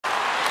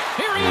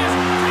Here he is,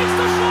 takes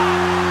the shot.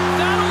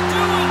 That'll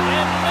do it.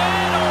 And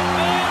man, oh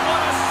man,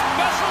 what a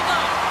special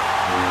night.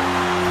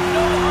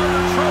 No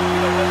harder trophy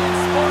to win in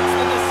sports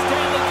than the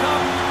Stanley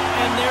Cup,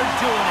 and they're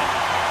doing it.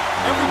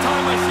 Every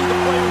time I see the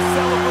players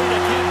celebrate,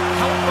 I can't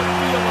help but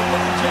feel a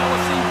little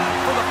jealousy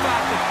for the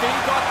fact that they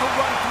got to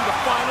run through the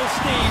final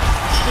stage.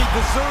 They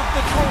deserved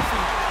the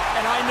trophy,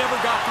 and I never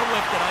got to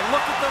lift it. I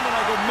look at them and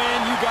I go, man,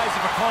 you guys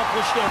have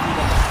accomplished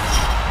everything.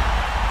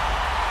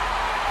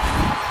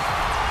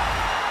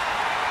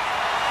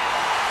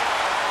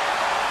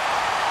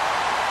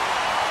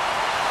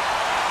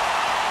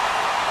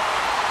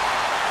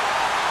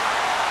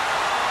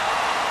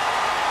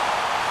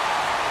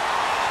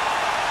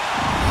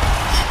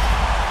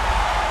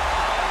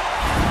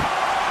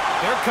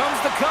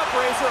 Comes the cup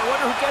racer. I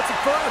wonder who gets it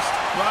first.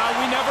 Well,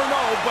 we never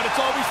know, but it's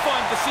always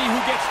fun to see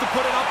who gets to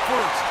put it up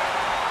first.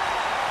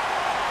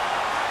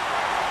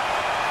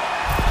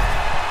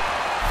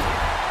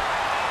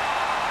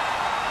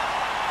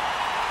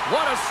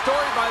 What a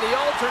story by the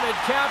alternate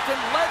captain.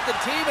 Led the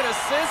team in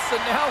assists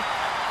and now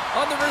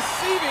on the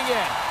receiving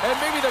end. And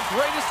maybe the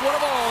greatest one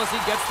of all as he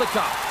gets the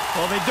cup.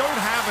 Well, they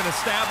don't have an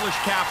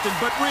established captain,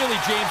 but really,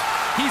 James,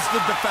 he's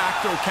the de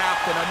facto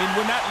captain. I mean,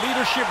 when that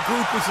leadership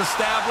group was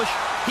established,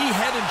 he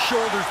head and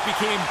shoulders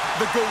became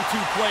the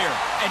go-to player,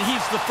 and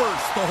he's the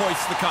first to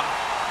hoist the cup.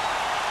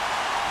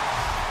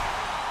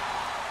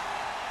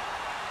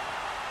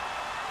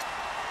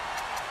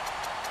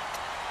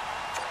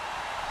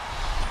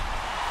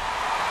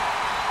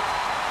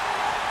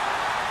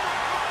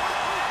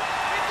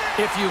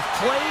 If you've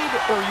played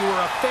or you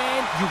were a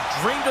fan, you've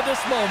dreamed of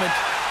this moment,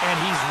 and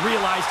he's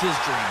realized his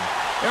dream.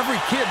 Every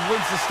kid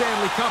wins the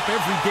Stanley Cup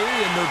every day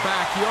in their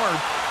backyard.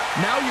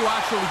 Now you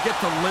actually get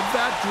to live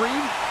that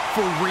dream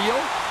for real.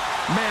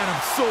 Man,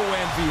 I'm so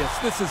envious.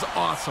 This is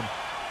awesome.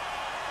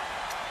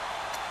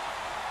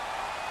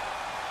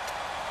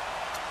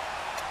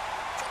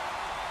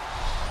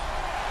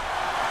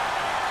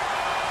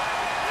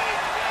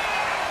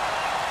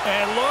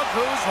 And look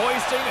who's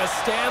hoisting a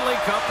Stanley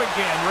Cup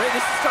again. Ray,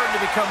 this is starting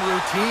to become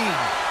routine.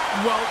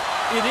 Well,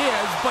 it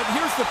is, but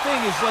here's the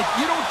thing is, like,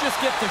 you don't just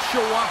get to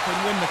show up and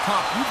win the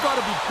cup. You've got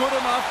to be good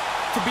enough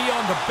to be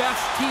on the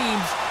best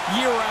teams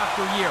year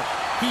after year.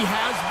 He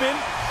has been,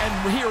 and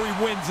here he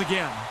wins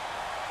again.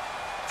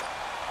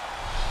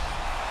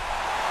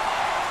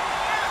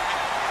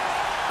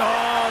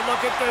 Oh,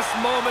 look at this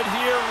moment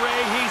here,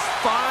 Ray. He's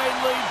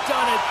finally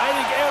done it. I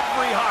think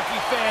every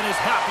hockey fan is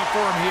happy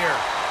for him here.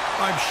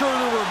 I'm sure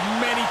there were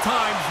many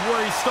times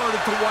where he started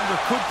to wonder,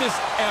 could this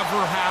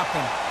ever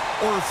happen?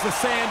 Or is the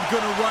sand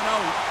going to run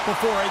out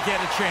before I get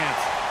a chance?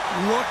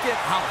 Look at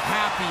how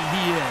happy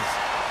he is.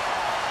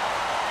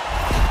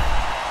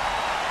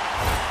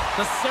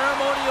 The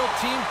ceremonial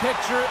team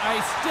picture,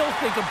 I still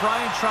think of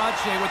Brian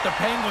Trottier with the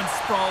Penguins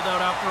sprawled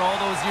out after all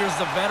those years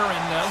as a veteran.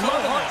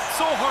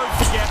 So hard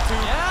to get to.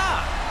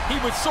 Yeah. He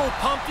was so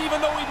pumped, even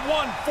though he'd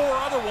won 4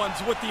 other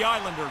ones with the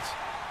Islanders.